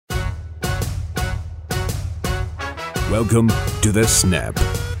Welcome to The Snap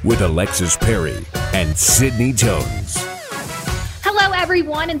with Alexis Perry and Sydney Jones. Hello,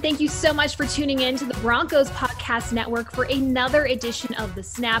 everyone, and thank you so much for tuning in to the Broncos Podcast Network for another edition of The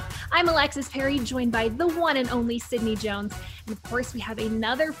Snap. I'm Alexis Perry, joined by the one and only Sydney Jones. And of course, we have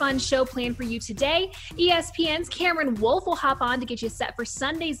another fun show planned for you today. ESPN's Cameron Wolfe will hop on to get you set for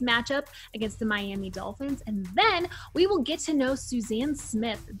Sunday's matchup against the Miami Dolphins. And then we will get to know Suzanne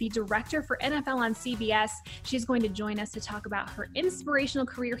Smith, the director for NFL on CBS. She's going to join us to talk about her inspirational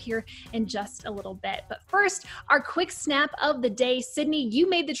career here in just a little bit. But first, our quick snap of the day. Sydney, you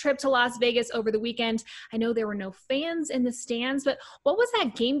made the trip to Las Vegas over the weekend. I know there were no fans in the stands, but what was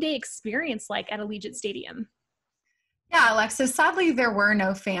that game day experience like at Allegiant Stadium? Yeah, Alexis, sadly there were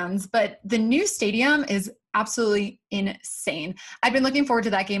no fans, but the new stadium is absolutely insane. I've been looking forward to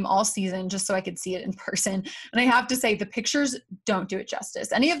that game all season just so I could see it in person. And I have to say, the pictures don't do it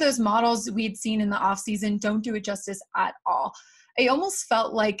justice. Any of those models we'd seen in the offseason don't do it justice at all. I almost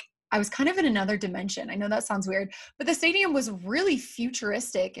felt like I was kind of in another dimension. I know that sounds weird, but the stadium was really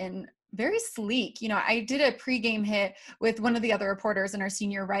futuristic and very sleek. You know, I did a pregame hit with one of the other reporters and our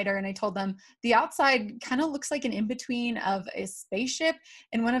senior writer, and I told them the outside kind of looks like an in-between of a spaceship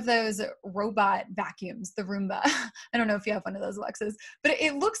and one of those robot vacuums, the Roomba. I don't know if you have one of those, Alexis, but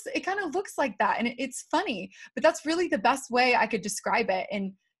it kind of looks like that. And it's funny, but that's really the best way I could describe it.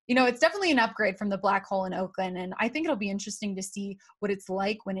 And you know, it's definitely an upgrade from the black hole in Oakland, and I think it'll be interesting to see what it's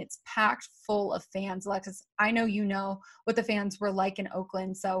like when it's packed full of fans. Alexis, I know you know what the fans were like in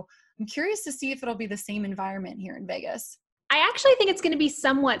Oakland, so I'm curious to see if it'll be the same environment here in Vegas. I actually think it's going to be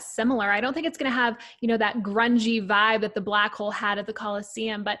somewhat similar. I don't think it's going to have, that grungy vibe that the Black Hole had at the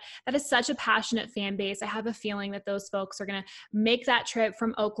Coliseum, but that is such a passionate fan base. I have a feeling that those folks are going to make that trip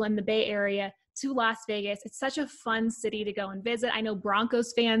from Oakland, the Bay Area, to Las Vegas. It's such a fun city to go and visit. I know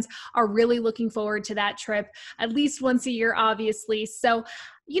Broncos fans are really looking forward to that trip at least once a year, obviously. So,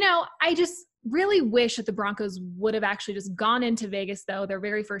 I just really wish that the Broncos would have actually just gone into Vegas, though, their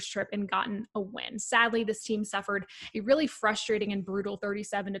very first trip, and gotten a win. Sadly, this team suffered a really frustrating and brutal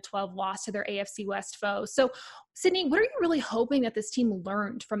 37-12 loss to their AFC West foe. So, Sydney, what are you really hoping that this team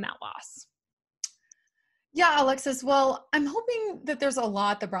learned from that loss? Yeah, Alexis. Well, I'm hoping that there's a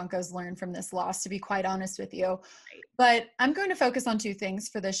lot the Broncos learned from this loss, to be quite honest with you. But I'm going to focus on two things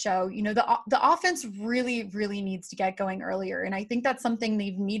for this show. The offense really, really needs to get going earlier. And I think that's something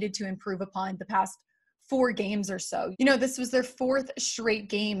they've needed to improve upon the past 4 games or so. This was their 4th straight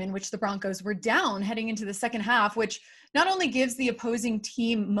game in which the Broncos were down heading into the second half, which not only gives the opposing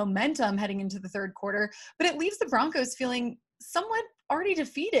team momentum heading into the third quarter, but it leaves the Broncos feeling somewhat already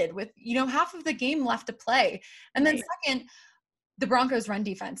defeated with, half of the game left to play. And then second, the Broncos run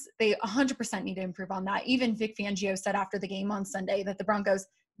defense, they 100% need to improve on that. Even Vic Fangio said after the game on Sunday that the Broncos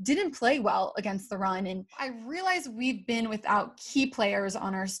didn't play well against the run. And I realize we've been without key players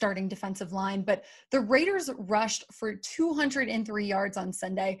on our starting defensive line, but the Raiders rushed for 203 yards on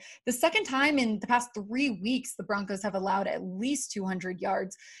Sunday. The second time in the past 3 weeks, the Broncos have allowed at least 200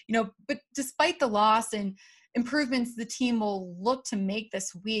 yards, but despite the loss and improvements the team will look to make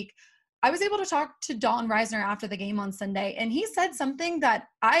this week, I was able to talk to Don Reisner after the game on Sunday, and he said something that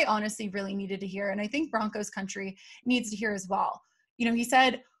I honestly really needed to hear, and I think Broncos country needs to hear as well. He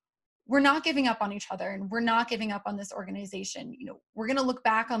said, we're not giving up on each other, and we're not giving up on this organization. We're going to look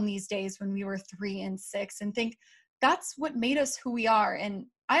back on these days when we were 3-6 and think that's what made us who we are. And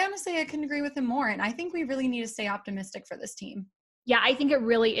I couldn't agree with him more, and I think we really need to stay optimistic for this team. Yeah, I think it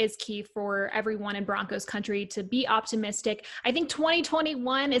really is key for everyone in Broncos country to be optimistic. I think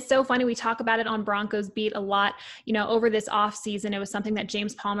 2021 is so funny. We talk about it on Broncos Beat a lot. Over this offseason, it was something that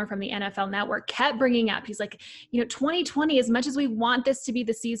James Palmer from the NFL Network kept bringing up. He's like, 2020, as much as we want this to be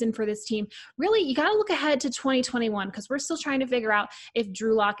the season for this team, really, you got to look ahead to 2021 because we're still trying to figure out if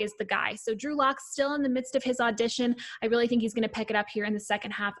Drew Lock is the guy. So Drew Lock's still in the midst of his audition. I really think he's going to pick it up here in the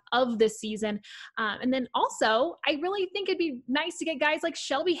second half of this season. And then also, I really think it'd be nice to get guys like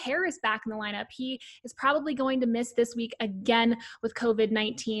Shelby Harris back in the lineup. He is probably going to miss this week again with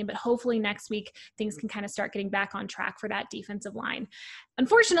COVID-19, but hopefully next week things can kind of start getting back on track for that defensive line.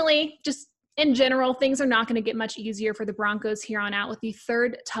 Unfortunately, just in general, things are not going to get much easier for the Broncos here on out with the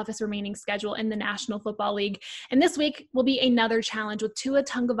 3rd toughest remaining schedule in the National Football League. And this week will be another challenge with Tua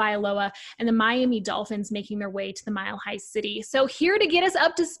Tagovailoa and the Miami Dolphins making their way to the Mile High City. So here to get us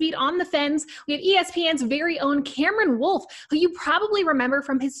up to speed on the Fens, we have ESPN's very own Cameron Wolfe, who you probably remember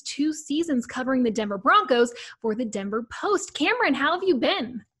from his 2 seasons covering the Denver Broncos for the Denver Post. Cameron, how have you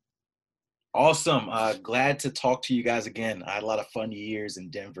been? Awesome. Glad to talk to you guys again. I had a lot of fun years in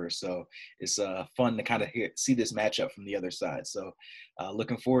Denver, so it's fun to kind of see this matchup from the other side. So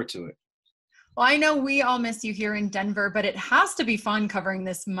looking forward to it. Well, I know we all miss you here in Denver, but it has to be fun covering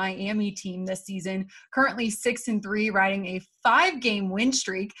this Miami team this season. Currently 6-3, riding a 5-game win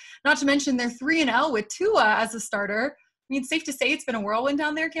streak. Not to mention they're 3-0 with Tua as a starter. I mean, it's safe to say it's been a whirlwind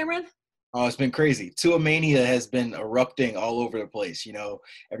down there, Cameron. Oh, it's been crazy. Tua mania has been erupting all over the place.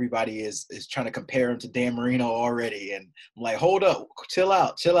 Everybody is trying to compare him to Dan Marino already, and I'm like, hold up, chill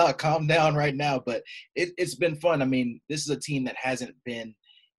out, calm down right now. But it's been fun. I mean, this is a team that hasn't been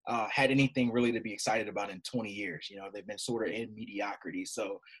had anything really to be excited about in 20 years. They've been sort of in mediocrity.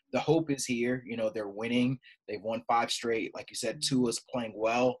 So the hope is here. They're winning. They've won 5 straight. Like you said, Tua's playing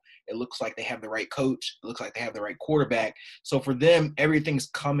well. It looks like they have the right coach. It looks like they have the right quarterback. So for them, everything's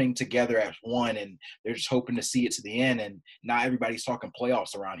coming together as one, and they're just hoping to see it to the end. And not everybody's talking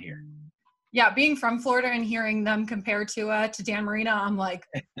playoffs around here. Yeah, being from Florida and hearing them compare to Dan Marino, I'm like,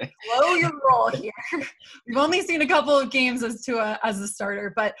 slow your roll here. We've only seen a couple of games as Tua as a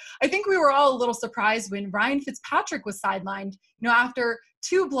starter, but I think we were all a little surprised when Ryan Fitzpatrick was sidelined, after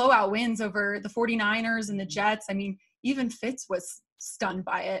 2 blowout wins over the 49ers and the Jets. I mean, even Fitz was stunned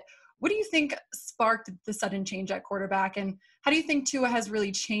by it. What do you think sparked the sudden change at quarterback, and how do you think Tua has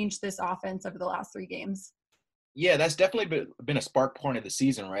really changed this offense over the last 3 games? Yeah, that's definitely been a spark point of the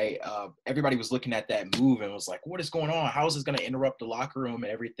season, right? Everybody was looking at that move and was like, what is going on? How is this going to interrupt the locker room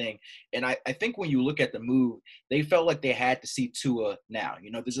and everything? And I think when you look at the move, they felt like they had to see Tua now.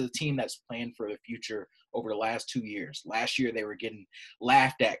 This is a team that's planned for the future over the last 2 years. Last year, they were getting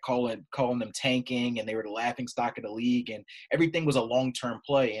laughed at, calling them tanking, and they were the laughing stock of the league, and everything was a long-term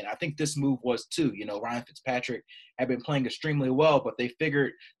play. And I think this move was too. Ryan Fitzpatrick had been playing extremely well, but they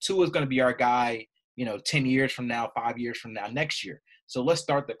figured Tua is going to be our guy 10 years from now, 5 years from now, next year. So let's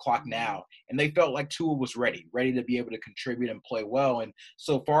start the clock now. And they felt like Tua was ready to be able to contribute and play well. And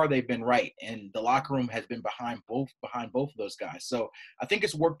so far they've been right. And the locker room has been behind both of those guys. So I think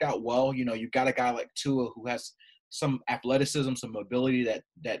it's worked out well. You've got a guy like Tua who has some athleticism, some mobility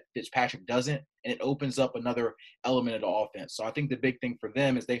that Fitzpatrick doesn't, and it opens up another element of the offense. So I think the big thing for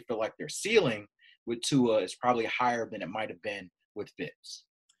them is they feel like their ceiling with Tua is probably higher than it might have been with Fitz.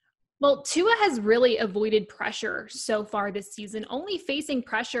 Well, Tua has really avoided pressure so far this season, only facing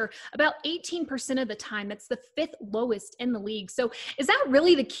pressure about 18% of the time. That's the 5th lowest in the league. So is that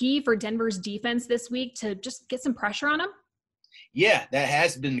really the key for Denver's defense this week, to just get some pressure on him? Yeah, that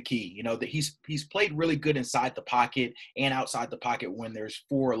has been the key. That he's played really good inside the pocket and outside the pocket when there's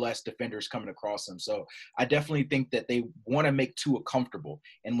 4 or less defenders coming across him. So I definitely think that they want to make Tua comfortable.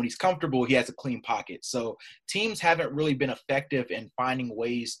 And when he's comfortable, he has a clean pocket. So teams haven't really been effective in finding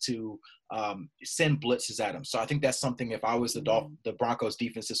ways to send blitzes at him. So I think that's something, if I was the Broncos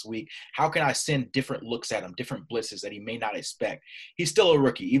defense this week, how can I send different looks at him, different blitzes that he may not expect? He's still a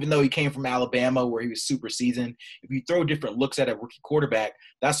rookie, even though he came from Alabama where he was super seasoned. If you throw different looks at a rookie quarterback,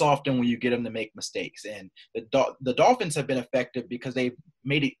 that's often when you get him to make mistakes. And the Dolphins have been effective because they've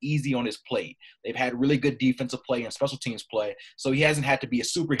made it easy on his plate. They've had really good defensive play and special teams play, so he hasn't had to be a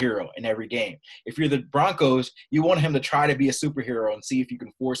superhero in every game. If you're the Broncos, you want him to try to be a superhero and see if you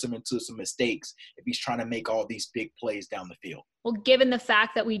can force him into some mistakes if he's trying to make all these big plays down the field. Well, given the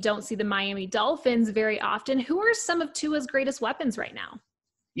fact that we don't see the Miami Dolphins very often, who are some of Tua's greatest weapons right now?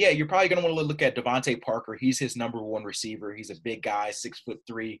 Yeah, you're probably going to want to look at Devontae Parker. He's his number 1 receiver. He's a big guy,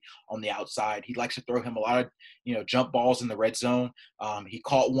 6'3" on the outside. He likes to throw him a lot of, jump balls in the red zone. He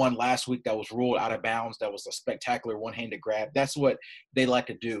caught one last week that was ruled out of bounds. That was a spectacular one-handed grab. That's what they like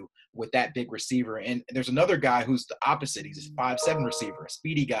to do with that big receiver. And there's another guy who's the opposite. He's a 5'7" receiver, a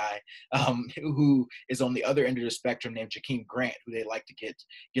speedy guy who is on the other end of the spectrum, named Jakeem Grant, who they like to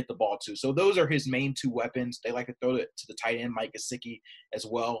get the ball to. So those are his main 2 weapons. They like to throw it to the tight end, Mike Gesicki, as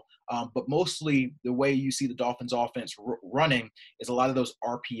well. But mostly the way you see the Dolphins offense running is a lot of those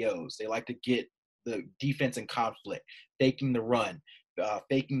RPOs. They like to get the defense in conflict, faking the run,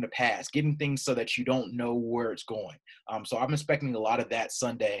 faking the pass, getting things so that you don't know where it's going. So I'm expecting a lot of that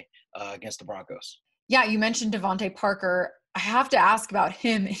Sunday against the Broncos. Yeah, you mentioned Devontae Parker. I have to ask about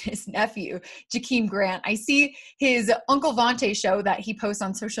him and his nephew, Jakeem Grant. I see his Uncle Vontae show that he posts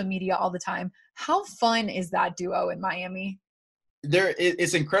on social media all the time. How fun is that duo in Miami?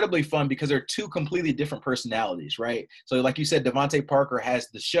 It's incredibly fun because they're 2 completely different personalities, right? So like you said, Devontae Parker has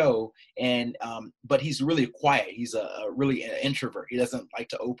the show, and but he's really quiet. He's really an introvert. He doesn't like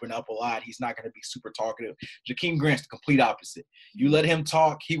to open up a lot. He's not going to be super talkative. Jakeem Grant's the complete opposite. You let him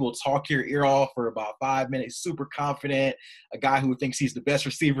talk, he will talk your ear off for about 5 minutes, super confident, a guy who thinks he's the best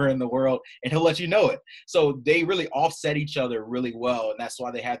receiver in the world, and he'll let you know it. So they really offset each other really well, and that's why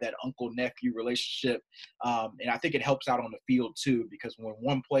they have that uncle-nephew relationship. And I think it helps out on the field too, because when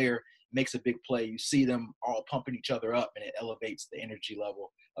one player makes a big play, you see them all pumping each other up, and it elevates the energy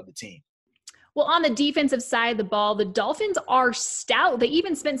level of the team. Well, on the defensive side of the ball, the Dolphins are stout. They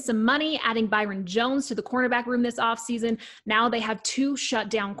even spent some money adding Byron Jones to the cornerback room this offseason. Now they have 2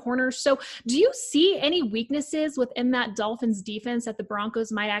 shutdown corners. So do you see any weaknesses within that Dolphins defense that the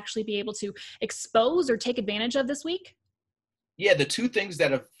Broncos might actually be able to expose or take advantage of this week? Yeah, the two things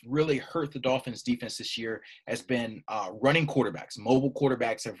that have really hurt the Dolphins defense this year has been running quarterbacks. Mobile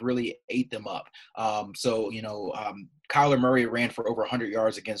quarterbacks have really ate them up. Kyler Murray ran for over 100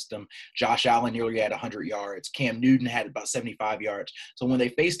 yards against them. Josh Allen nearly had 100 yards. Cam Newton had about 75 yards. So when they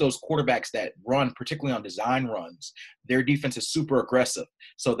face those quarterbacks that run, particularly on design runs, their defense is super aggressive.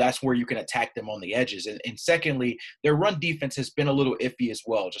 So that's where you can attack them on the edges. And secondly, their run defense has been a little iffy as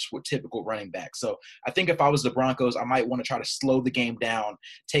well, just with typical running backs. So I think if I was the Broncos, I might want to try to slow the game down,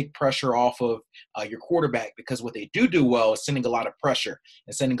 take pressure off of your quarterback, because what they do well is sending a lot of pressure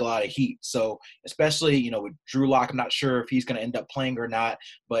and sending a lot of heat. So especially, with Drew Lock, I'm not sure if he's going to end up playing or not,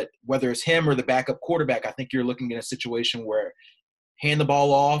 but whether it's him or the backup quarterback, I think you're looking at a situation where hand the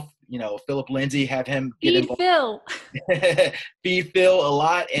ball off, Philip Lindsay, have him get Feed Phil. Feed Phil a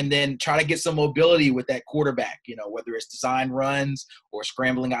lot, and then try to get some mobility with that quarterback, whether it's design runs or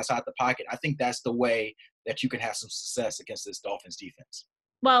scrambling outside the pocket. I think that's the way that you can have some success against this Dolphins defense.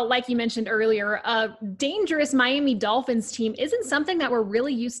 Well, like you mentioned earlier, a dangerous Miami Dolphins team isn't something that we're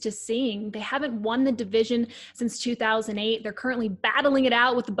really used to seeing. They haven't won the division since 2008. They're currently battling it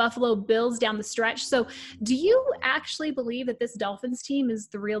out with the Buffalo Bills down the stretch. So do you actually believe that this Dolphins team is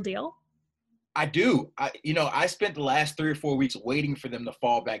the real deal? I do. I spent the last 3 or 4 weeks waiting for them to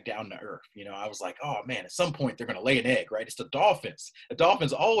fall back down to earth. I was like, oh man, at some point they're going to lay an egg, right? It's the Dolphins. The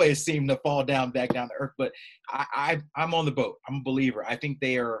Dolphins always seem to fall back down to earth, but I'm on the boat. I'm a believer. I think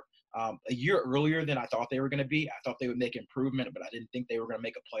they are a year earlier than I thought they were going to be. I thought they would make improvement, but I didn't think they were going to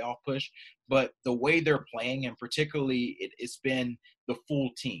make a playoff push. But the way they're playing, and particularly it's been the full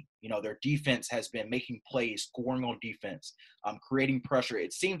team. Their defense has been making plays, scoring on defense, creating pressure.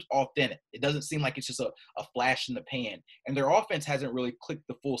 It seems authentic. It doesn't seem like it's just a flash in the pan. And their offense hasn't really clicked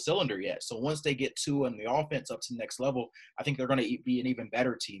the full cylinder yet. So once they get Tua and the offense up to the next level, I think they're going to be an even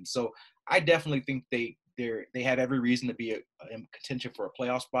better team. So I definitely think they have every reason to be in contention for a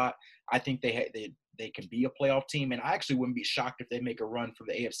playoff spot. I think they can be a playoff team, and I actually wouldn't be shocked if they make a run for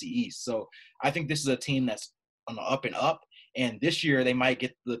the AFC East. So I think this is a team that's on the up and up, and this year they might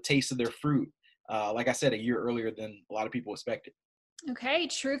get the taste of their fruit, like I said, a year earlier than a lot of people expected. Okay,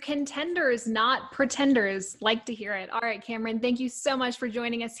 true contenders, not pretenders. Like to hear it. All right, Cameron, thank you so much for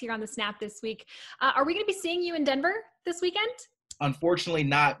joining us here on The Snap this week. Are we going to be seeing you in Denver this weekend? Unfortunately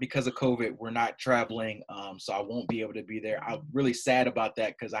not, because of COVID. We're not traveling, so I won't be able to be there. I'm really sad about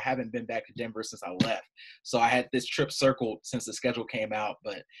that because I haven't been back to Denver since I left. So I had this trip circled since the schedule came out,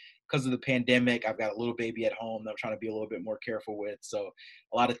 but because of the pandemic, I've got a little baby at home that I'm trying to be a little bit more careful with. So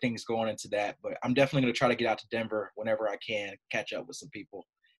a lot of things going into that, but I'm definitely going to try to get out to Denver whenever I can, catch up with some people.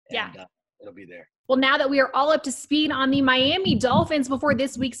 And, it'll be there. Well, now that we are all up to speed on the Miami Dolphins before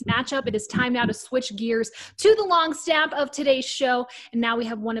this week's matchup, it is time now to switch gears to the long snap of today's show. And now we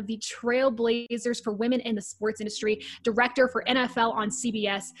have one of the trailblazers for women in the sports industry, director for NFL on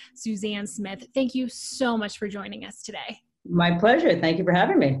CBS, Suzanne Smith. Thank you so much for joining us today. My pleasure. Thank you for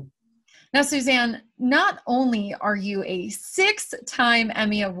having me. Now, Suzanne, not only are you a 6-time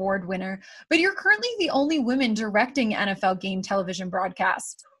Emmy Award winner, but you're currently the only woman directing NFL game television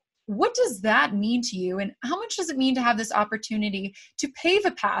broadcasts. What does that mean to you, and how much does it mean to have this opportunity to pave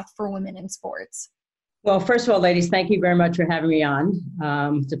a path for women in sports? Well, first of all, ladies, thank you very much for having me on.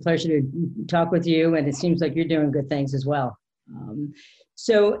 It's a pleasure to talk with you, and it seems like you're doing good things as well.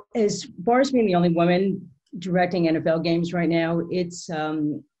 So as far as being the only woman directing NFL games right now, it's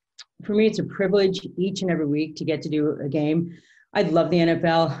for me, it's a privilege each and every week to get to do a game. I love the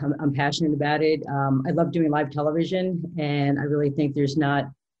NFL. I'm passionate about it. I love doing live television, and I really think there's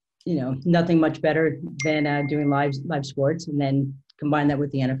nothing much better than doing live sports and then combine that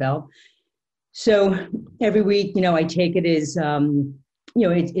with the NFL. So every week, I take it as,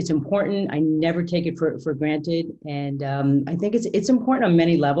 it's important. I never take it for granted. And I think it's important on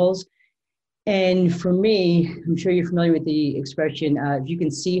many levels. And for me, I'm sure you're familiar with the expression, if you can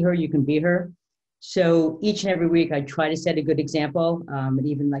see her, you can be her. So each and every week, I try to set a good example. And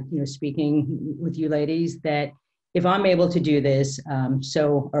even speaking with you ladies, that if I'm able to do this,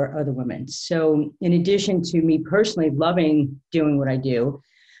 so are other women. So in addition to me personally loving doing what I do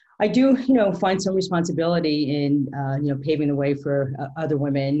find some responsibility in, paving the way for other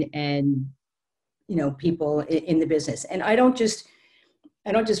women and, people in the business. And I don't just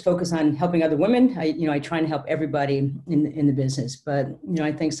focus on helping other women. I try and help everybody in the business. But,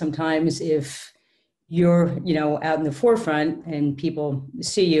 I think sometimes if you're, out in the forefront and people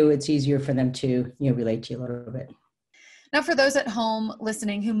see you, it's easier for them to, relate to you a little bit. Now, for those at home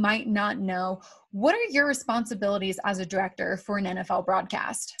listening who might not know, what are your responsibilities as a director for an NFL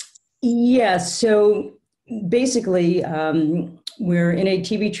broadcast? Yeah, so basically, we're in a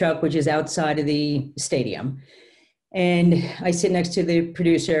TV truck, which is outside of the stadium. And I sit next to the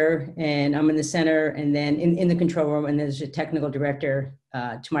producer, and I'm in the center, and then in the control room, and there's a technical director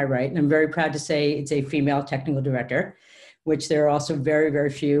to my right. And I'm very proud to say it's a female technical director, which there are also very, very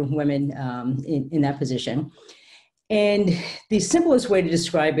few women in that position. And the simplest way to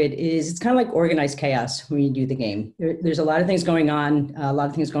describe it is it's kind of like organized chaos when you do the game. There's a lot of things going on,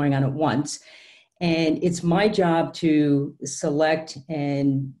 at once. And it's my job to select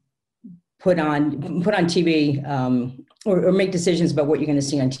and put on TV or make decisions about what you're going to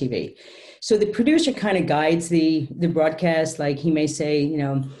see on TV. So the producer kind of guides the broadcast. Like he may say,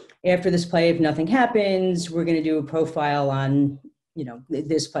 after this play, if nothing happens, we're going to do a profile on,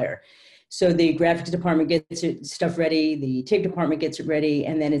 this player. So the graphics department gets stuff ready, the tape department gets it ready,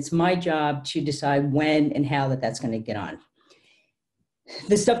 and then it's my job to decide when and how that's going to get on.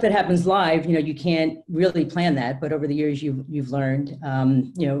 The stuff that happens live, you can't really plan that, but over the years you've learned,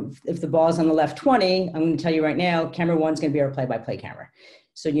 if the ball's on the left 20, I'm going to tell you right now, camera one's going to be our play-by-play camera.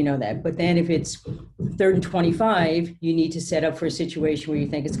 So you know that. But then if it's 3rd and 25, you need to set up for a situation where you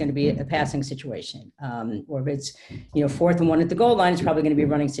think it's going to be a passing situation. Or if it's, 4th and 1 at the goal line, it's probably going to be a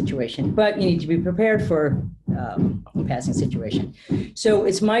running situation. But you need to be prepared for a passing situation. So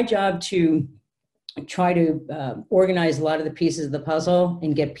it's my job to try to organize a lot of the pieces of the puzzle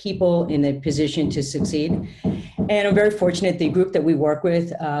and get people in a position to succeed. And I'm very fortunate, the group that we work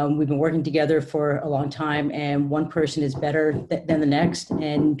with, we've been working together for a long time, and one person is better than the next,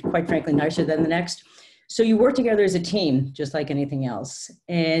 and quite frankly, nicer than the next. So you work together as a team, just like anything else.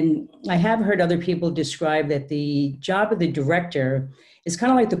 And I have heard other people describe that the job of the director is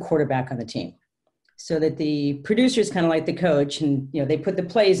kind of like the quarterback on the team. So that the producer is kind of like the coach, and they put the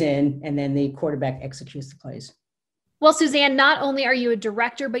plays in, and then the quarterback executes the plays. Well, Suzanne, not only are you a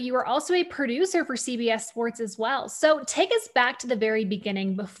director, but you are also a producer for CBS Sports as well. So take us back to the very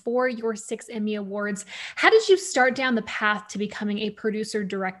beginning, before your 6 Emmy Awards. How did you start down the path to becoming a producer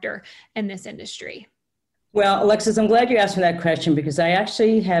director in this industry? Well, Alexis, I'm glad you asked me that question, because I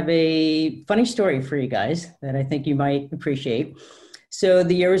actually have a funny story for you guys that I think you might appreciate. So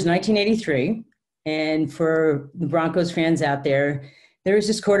the year was 1983. And for the Broncos fans out there, there was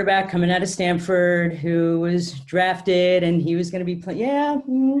this quarterback coming out of Stanford who was drafted, and he was going to be playing. Yeah,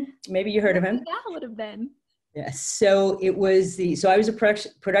 maybe you heard of him. That would have been. Yes. So it was so I was a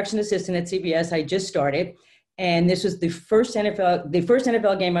production assistant at CBS. I just started. And this was the first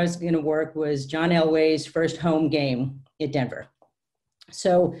NFL game I was going to work was John Elway's first home game at Denver.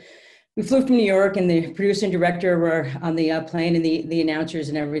 So we flew from New York, and the producer and director were on the plane, and the announcers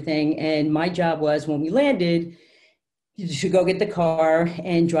and everything. And my job was, when we landed, to go get the car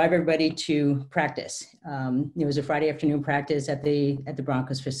and drive everybody to practice. It was a Friday afternoon practice at the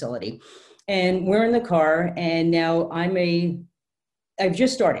Broncos facility. And we're in the car, and now I've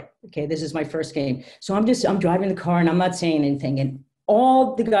just started. Okay, this is my first game. So I'm driving the car, and I'm not saying anything. And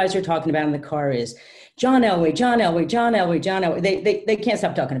all the guys are talking about in the car is John Elway, John Elway, John Elway, John Elway. They can't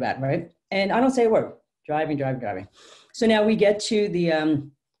stop talking about it, right? And I don't say a word. Driving. So now we get to the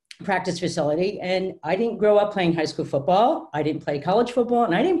practice facility, and I didn't grow up playing high school football. I didn't play college football,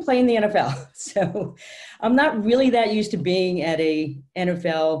 and I didn't play in the NFL. So I'm not really that used to being at a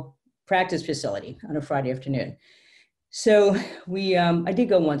NFL practice facility on a Friday afternoon. So I did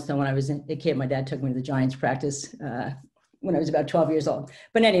go once though when I was a kid. My dad took me to the Giants practice when I was about 12 years old.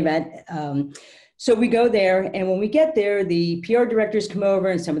 But in any event, so we go there, and when we get there, the PR directors come over,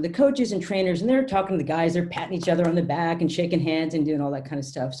 and some of the coaches and trainers, and they're talking to the guys, they're patting each other on the back and shaking hands and doing all that kind of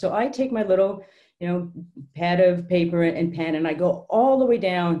stuff. So I take my little, pad of paper and pen, and I go all the way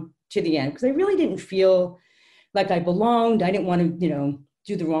down to the end, because I really didn't feel like I belonged. I didn't want to,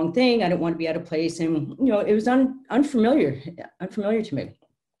 do the wrong thing. I didn't want to be out of place. And, it was unfamiliar to me.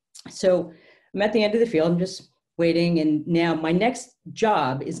 So I'm at the end of the field. I'm just waiting. And now my next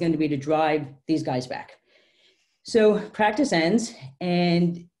job is going to be to drive these guys back. So practice ends.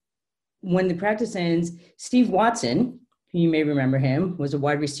 And when the practice ends, Steve Watson, who you may remember him, was a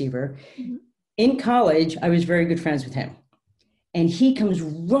wide receiver. Mm-hmm. In college, I was very good friends with him. And he comes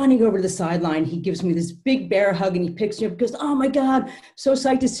running over to the sideline. He gives me this big bear hug, and he picks me up and goes, "Oh my God, so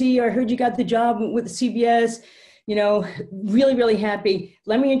psyched to see you. I heard you got the job with CBS, really, really happy.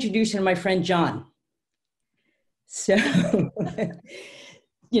 Let me introduce you to my friend, John." So,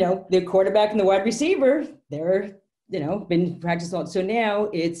 the quarterback and the wide receiver, they're, been practicing. So now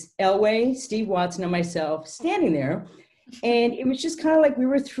it's Elway, Steve Watson, and myself standing there. And it was just kind of like we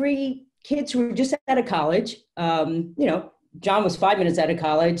were three kids who were just out of college. John was 5 minutes out of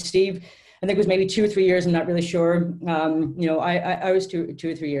college. Steve, I think, was maybe 2 or 3 years. I'm not really sure. I was two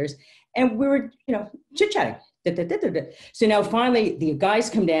or 3 years. And we were, chit-chatting. So now finally the guys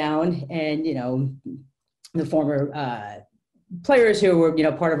come down and, the former players who were,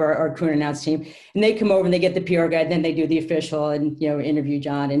 part of our crew and announce team, and they come over and they get the PR guy, then they do the official and, interview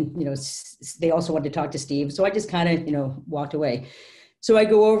John, and, they also wanted to talk to Steve. So I just kind of, walked away. So I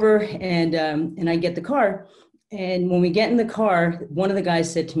go over and I get the car. And when we get in the car, one of the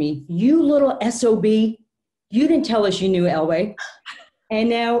guys said to me, "You little SOB, you didn't tell us you knew Elway." And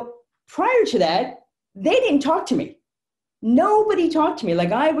now prior to that, they didn't talk to me. Nobody talked to me.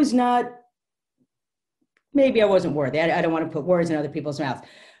 Like I was not, maybe I wasn't worthy. I don't want to put words in other people's mouths,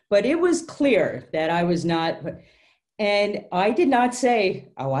 but it was clear that I was not. And I did not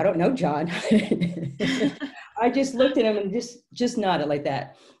say, "Oh, I don't know, John." I just looked at him and just nodded like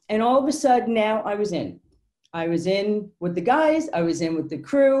that. And all of a sudden now I was in with the guys, I was in with the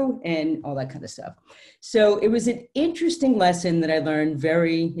crew and all that kind of stuff. So it was an interesting lesson that I learned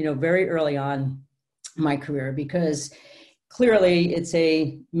very early on in my career, because clearly it's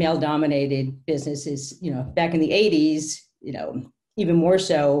a male dominated business. Is, back in the 80s, even more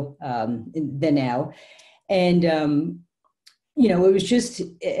so than now. And, it was just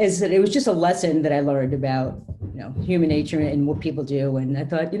a lesson that I learned about, human nature and what people do. And I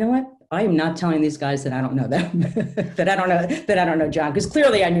thought, you know what? I am not telling these guys that I don't know them, that I don't know John, because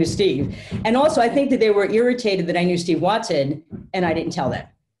clearly I knew Steve. And also I think that they were irritated that I knew Steve Watson and I didn't tell them.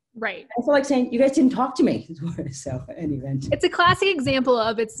 Right. I feel like saying, you guys didn't talk to me. So anyway. It's a classic example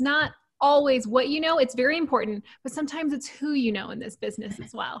of, it's not always what you know, it's very important, but sometimes it's who you know in this business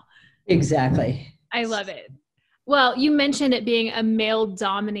as well. Exactly. I love it. Well, you mentioned it being a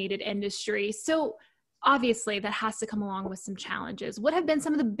male-dominated industry. So obviously that has to come along with some challenges. What have been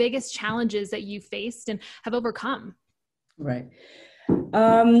some of the biggest challenges that you faced and have overcome? Right.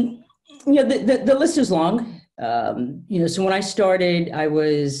 The list is long. So when I started, I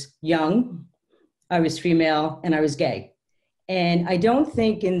was young, I was female, and I was gay. And I don't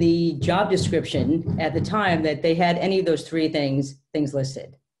think in the job description at the time that they had any of those three things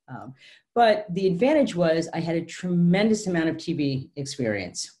listed. But the advantage was I had a tremendous amount of TV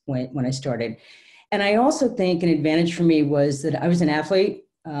experience when I started. And I also think an advantage for me was that I was an athlete.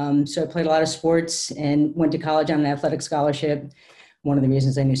 So I played a lot of sports and went to college on an athletic scholarship. One of the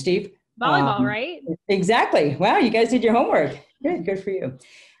reasons I knew Steve. Volleyball, right? Exactly. Wow, you guys did your homework. Good for you.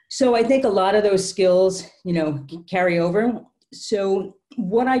 So I think a lot of those skills, carry over. So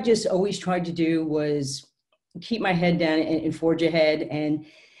what I just always tried to do was keep my head down and forge ahead. And,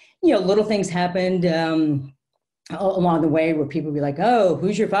 little things happened along the way where people would be like, "Oh,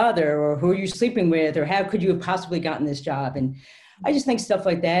 who's your father?" Or "Who are you sleeping with?" Or "How could you have possibly gotten this job?" And I just think stuff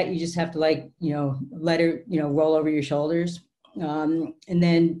like that, you just have to let it, roll over your shoulders. And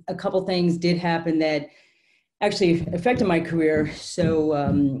then a couple things did happen that actually affected my career. So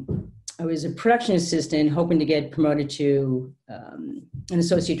I was a production assistant hoping to get promoted to an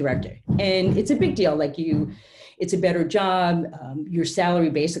associate director. And it's a big deal. It's a better job. Your salary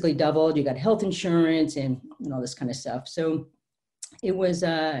basically doubled. You got health insurance and all this kind of stuff. So it was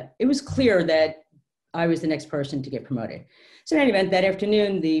clear that I was the next person to get promoted. So in any event, that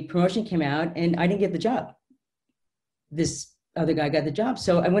afternoon, the promotion came out and I didn't get the job. This other guy got the job.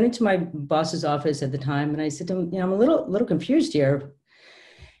 So I went into my boss's office at the time and I said to him, "I'm a little confused here."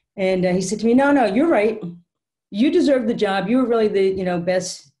 And he said to me, No, you're right. You deserve the job. You were really the,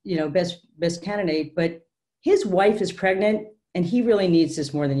 best candidate, but his wife is pregnant and he really needs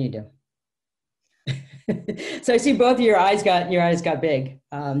this more than you do. So I see both of your eyes got big.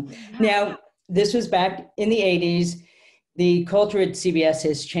 Now, this was back in the 80s. The culture at CBS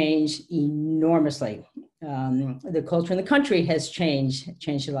has changed enormously. The culture in the country has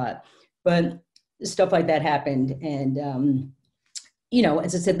changed a lot, but stuff like that happened. And,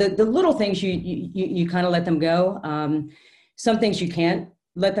 as I said, the little things you kind of let them go. Some things you can't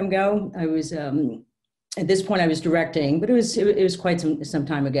let them go. I was, at this point I was directing, but it was quite some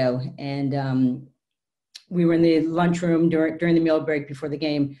time ago. And we were in the lunchroom during the meal break before the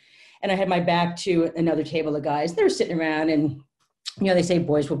game. And I had my back to another table of guys. They're sitting around and, they say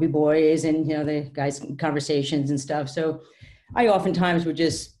boys will be boys and, the guys' conversations and stuff. So I oftentimes would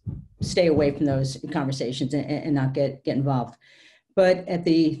just stay away from those conversations and not get involved. But at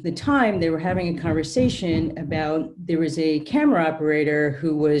the time, they were having a conversation about there was a camera operator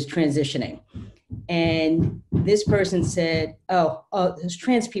who was transitioning. And this person said, oh, those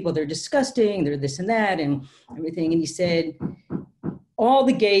trans people, they're disgusting, they're this and that and everything. And he said, all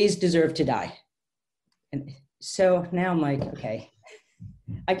the gays deserve to die. And so now I'm like, okay,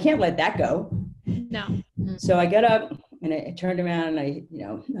 I can't let that go. No. So I got up and I turned around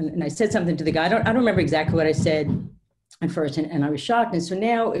and I said something to the guy. I don't remember exactly what I said at first, and I was shocked. And so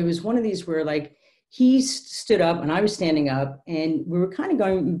now it was one of these where like he stood up and I was standing up and we were kind of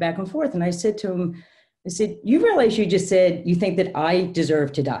going back and forth. And I said to him, I said, you realize you just said you think that I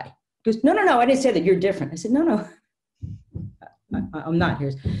deserve to die? He goes, no, I didn't say that. You're different. I said, no, I'm not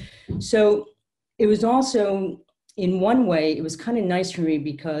here. So it was also, in one way, it was kind of nice for me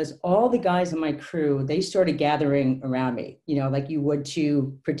because all the guys in my crew, they started gathering around me, like you would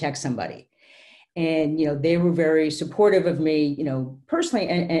to protect somebody. And, they were very supportive of me, personally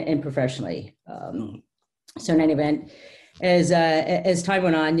and professionally. So in any event, as time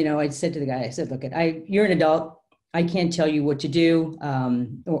went on, I said to the guy, I said, look, you're an adult. I can't tell you what to do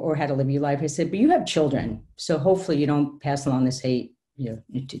or how to live your life. I said, but you have children. So hopefully you don't pass along this hate,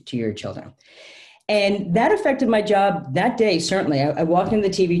 to your children. And that affected my job that day, certainly. I walked in the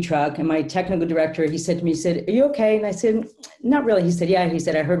TV truck and my technical director, he said to me, he said, are you okay? And I said, not really. He said, yeah. He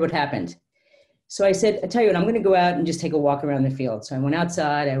said, I heard what happened. So I said, I tell you what, I'm going to go out and just take a walk around the field. So I went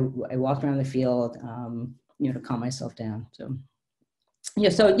outside, I walked around the field, to calm myself down. So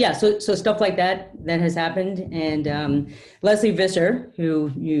stuff like that has happened. And Leslie Visser,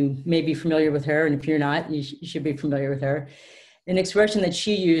 who you may be familiar with her, and if you're not, you should be familiar with her. An expression that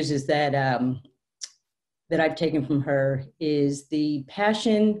she uses that I've taken from her is the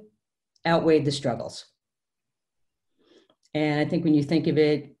passion outweighed the struggles. And I think when you think of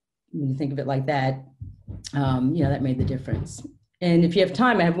it like that, that made the difference. And if you have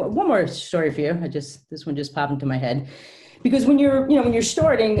time, I have one more story for you. This one just popped into my head. Because when you're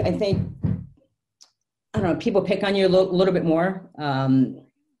starting, I think, I don't know, people pick on you a little bit more.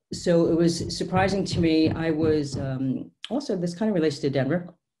 So it was surprising to me. I was also, this kind of relates to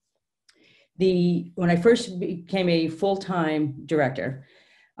Denver. When I first became a full-time director,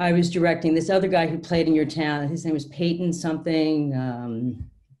 I was directing this other guy who played in your town. His name was Peyton something.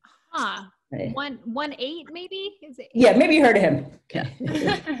 1-8 maybe? Is it? Yeah, maybe you heard of him. Okay.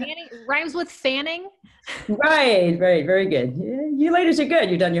 Rhymes with Fanning. Right. Very good. You ladies are good.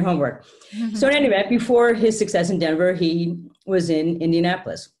 You've done your homework. Mm-hmm. So anyway, before his success in Denver, he was in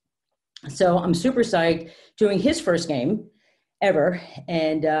Indianapolis. So I'm super psyched doing his first game ever.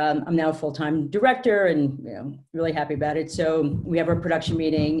 And I'm now a full-time director and really happy about it. So we have our production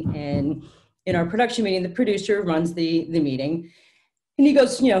meeting, and in our production meeting, the producer runs the meeting. And he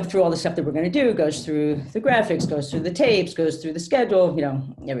goes, through all the stuff that we're going to do, goes through the graphics, goes through the tapes, goes through the schedule,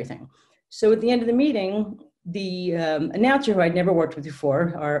 everything. So at the end of the meeting, the announcer who I'd never worked with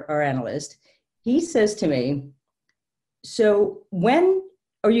before, our analyst, he says to me, so when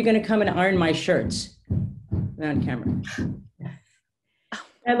are you going to come and iron my shirts? On camera.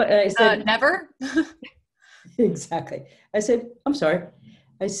 I said, never. Exactly. I said, I'm sorry.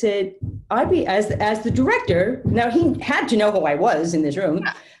 I said, I'd be as the director. Now he had to know who I was in this room.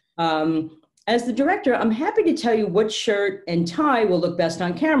 As the director, I'm happy to tell you what shirt and tie will look best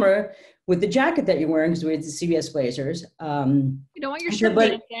on camera with the jacket that you're wearing, because we had the CBS Blazers. You don't want your shirt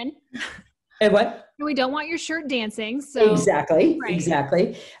dancing. And what? We don't want your shirt dancing. So Exactly. Right.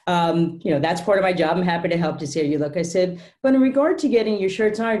 Exactly. That's part of my job. I'm happy to help to see how you look. I said, but in regard to getting your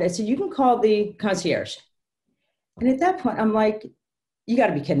shirts ironed, I said, you can call the concierge. And at that point, I'm like, you got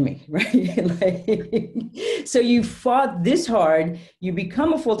to be kidding me, right? So you fought this hard, you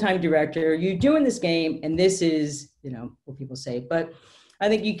become a full-time director, you're doing this game, and this is, what people say. But I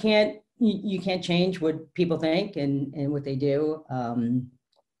think you can't change what people think and what they do.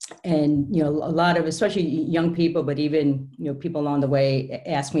 And a lot of, especially young people, but even people along the way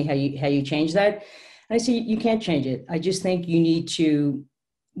ask me how you change that. And I say, you can't change it. I just think you need to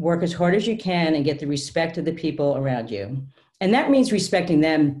work as hard as you can and get the respect of the people around you. And that means respecting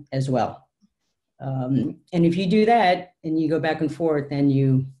them as well. And if you do that and you go back and forth, then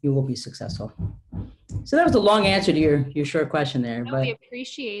you will be successful. So that was a long answer to your short question there. No, we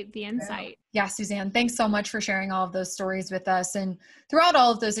appreciate the insight. Yeah, Suzanne, thanks so much for sharing all of those stories with us. And throughout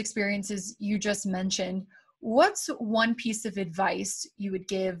all of those experiences you just mentioned, what's one piece of advice you would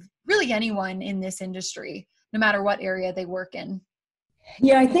give really anyone in this industry, no matter what area they work in?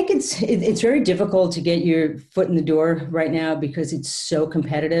 Yeah, I think it's very difficult to get your foot in the door right now because it's so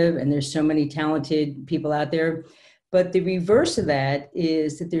competitive and there's so many talented people out there. But the reverse of that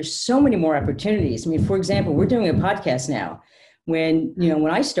is that there's so many more opportunities. I mean, for example, we're doing a podcast now. When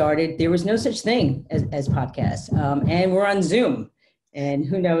I started, there was no such thing as podcasts, and we're on Zoom. And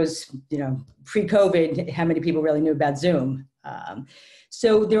who knows, pre-COVID, how many people really knew about Zoom.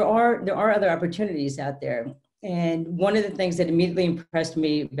 So there are other opportunities out there. And one of the things that immediately impressed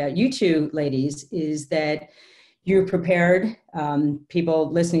me about you two ladies is that you're prepared. People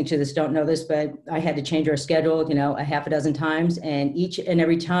listening to this don't know this, but I had to change our schedule, a half a dozen times. And each and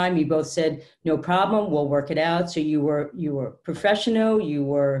every time you both said, no problem, we'll work it out. So you were professional, you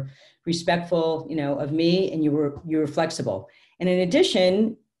were respectful, of me, and you were flexible. And in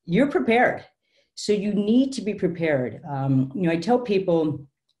addition, you're prepared. So you need to be prepared. I tell people,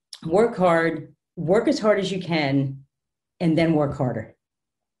 work hard, work as hard as you can, and then work harder.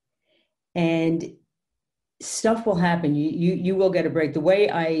 And stuff will happen. You will get a break. The way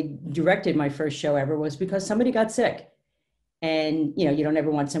I directed my first show ever was because somebody got sick. And, you don't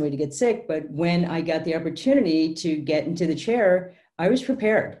ever want somebody to get sick. But when I got the opportunity to get into the chair, I was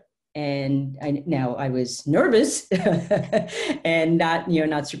prepared. And I was nervous and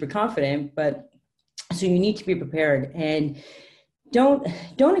not super confident, but so you need to be prepared. And don't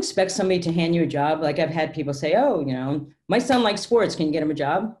expect somebody to hand you a job. Like I've had people say, oh, my son likes sports. Can you get him a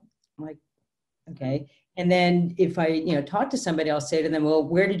job? I'm like, okay. And then if I, talk to somebody, I'll say to them, well,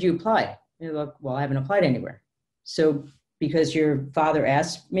 where did you apply? They're like, well, I haven't applied anywhere. So because your father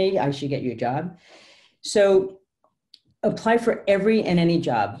asked me, I should get you a job. So apply for every and any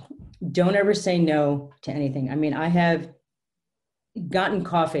job. Don't ever say no to anything. I mean, I have gotten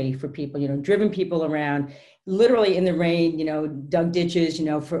coffee for people, driven people around literally in the rain, dug ditches,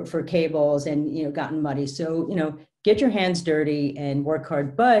 for cables and, gotten muddy. So, get your hands dirty and work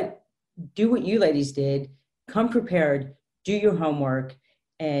hard, but do what you ladies did, come prepared, do your homework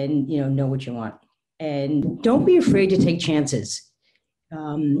and, know what you want. And don't be afraid to take chances.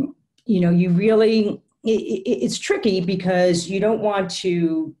 You really, it's tricky because you don't want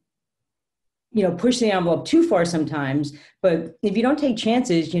to, push the envelope too far sometimes, but if you don't take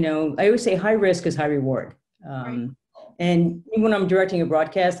chances, I always say high risk is high reward. Right. And when I'm directing a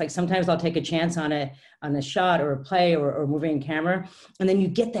broadcast, like sometimes I'll take a chance on a shot or a play or moving camera, and then you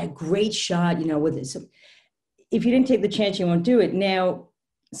get that great shot, with it. So if you didn't take the chance, you won't do it. Now,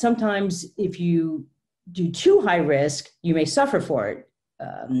 sometimes if you do too high risk, you may suffer for it.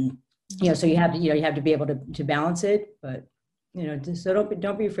 So you have to be able to balance it, but so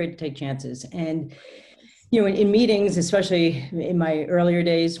don't be afraid to take chances. And in meetings, especially in my earlier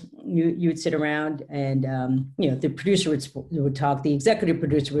days, you would sit around and the producer would talk, the executive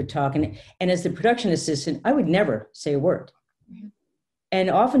producer would talk, and as the production assistant, I would never say a word. Mm-hmm. And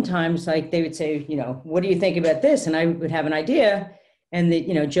oftentimes, like they would say, what do you think about this? And I would have an idea, and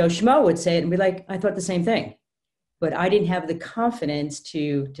Joe Schmo would say it and be like, I thought the same thing, but I didn't have the confidence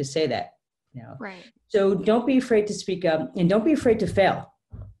to say that. Right. So don't be afraid to speak up, and don't be afraid to fail,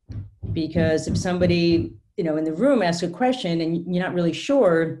 because if somebody in the room asks a question and you're not really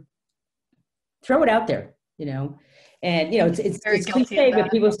sure, throw it out there. And it's cliche,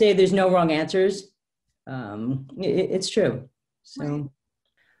 but people say there's no wrong answers. It's true. So. Right.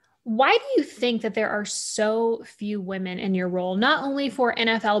 Why do you think that there are so few women in your role, not only for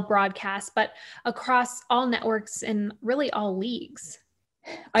NFL broadcasts, but across all networks and really all leagues?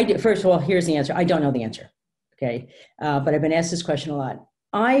 First of all, here's the answer. I don't know the answer. Okay. But I've been asked this question a lot.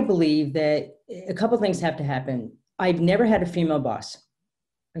 I believe that a couple of things have to happen. I've never had a female boss.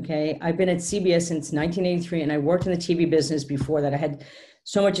 Okay. I've been at CBS since 1983, and I worked in the TV business before that. I had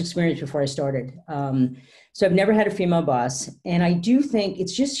so much experience before I started. So I've never had a female boss. And I do think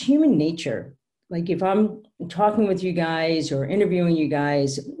it's just human nature. Like if I'm talking with you guys or interviewing you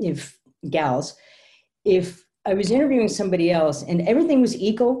guys, if I was interviewing somebody else and everything was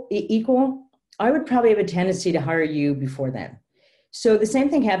equal, I would probably have a tendency to hire you before them. So the same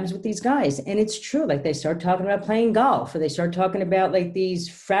thing happens with these guys. And it's true, like they start talking about playing golf, or they start talking about like these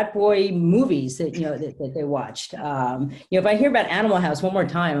frat boy movies that, that they watched. If I hear about Animal House one more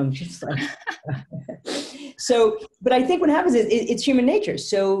time, I'm just like, but I think what happens is it's human nature.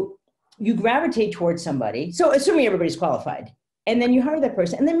 So you gravitate towards somebody. So assuming everybody's qualified, and then you hire that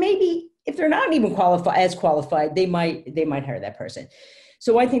person, and then maybe if they're not even qualified, they might hire that person.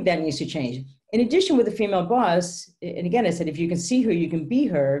 So I think that needs to change. In addition, with a female boss, and again, I said, if you can see her, you can be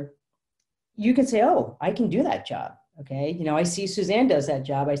her, you can say, oh, I can do that job. Okay. I see Suzanne does that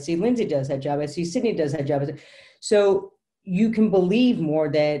job. I see Lindsay does that job. I see Sydney does that job. So you can believe more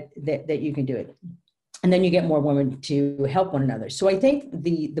that you can do it. And then you get more women to help one another. So I think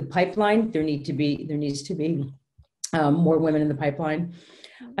the pipeline, there needs to be more women in the pipeline.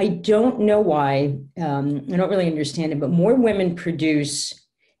 I don't know why, I don't really understand it, but more women produce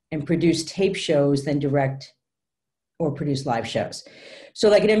tape shows than direct or produce live shows. So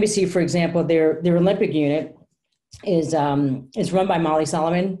like at NBC, for example, their Olympic unit, is run by Molly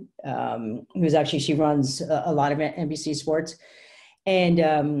Solomon, she runs a lot of NBC Sports.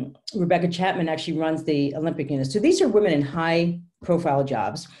 And Rebecca Chapman actually runs the Olympic unit. So these are women in high profile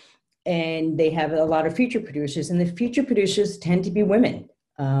jobs, and they have a lot of feature producers, and the feature producers tend to be women.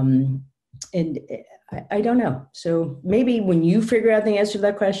 And I don't know. So maybe when you figure out the answer to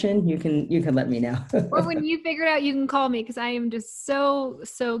that question, you can let me know. Or when you figure it out, you can call me, because I am just so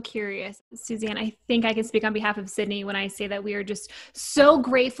curious. Suzanne, I think I can speak on behalf of Sydney when I say that we are just so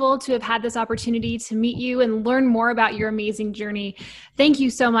grateful to have had this opportunity to meet you and learn more about your amazing journey. Thank you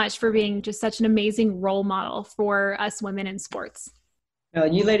so much for being just such an amazing role model for us women in sports. Well,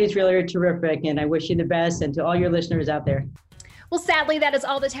 you ladies really are terrific, and I wish you the best, and to all your listeners out there. Well, sadly, that is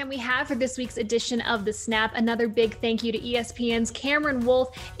all the time we have for this week's edition of The Snap. Another big thank you to ESPN's Cameron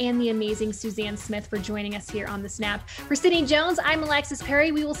Wolfe and the amazing Suzanne Smith for joining us here on The Snap. For Sydney Jones, I'm Alexis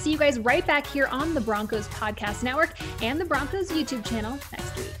Perry. We will see you guys right back here on the Broncos Podcast Network and the Broncos YouTube channel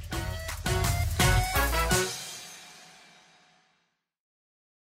next week.